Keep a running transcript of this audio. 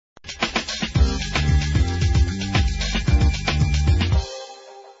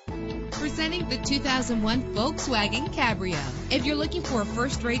the 2001 Volkswagen Cabrio. If you're looking for a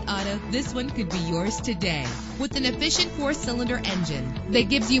first-rate auto, this one could be yours today. With an efficient 4-cylinder engine that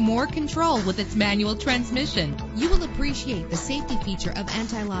gives you more control with its manual transmission, you will appreciate the safety feature of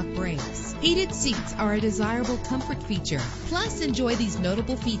anti-lock brakes. Heated seats are a desirable comfort feature. Plus, enjoy these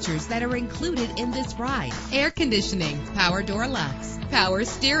notable features that are included in this ride: air conditioning, power door locks, power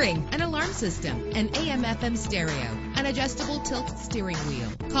steering, an alarm system, an AM/FM stereo, an adjustable tilt steering wheel.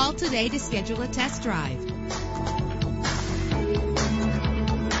 Call today to schedule a test drive.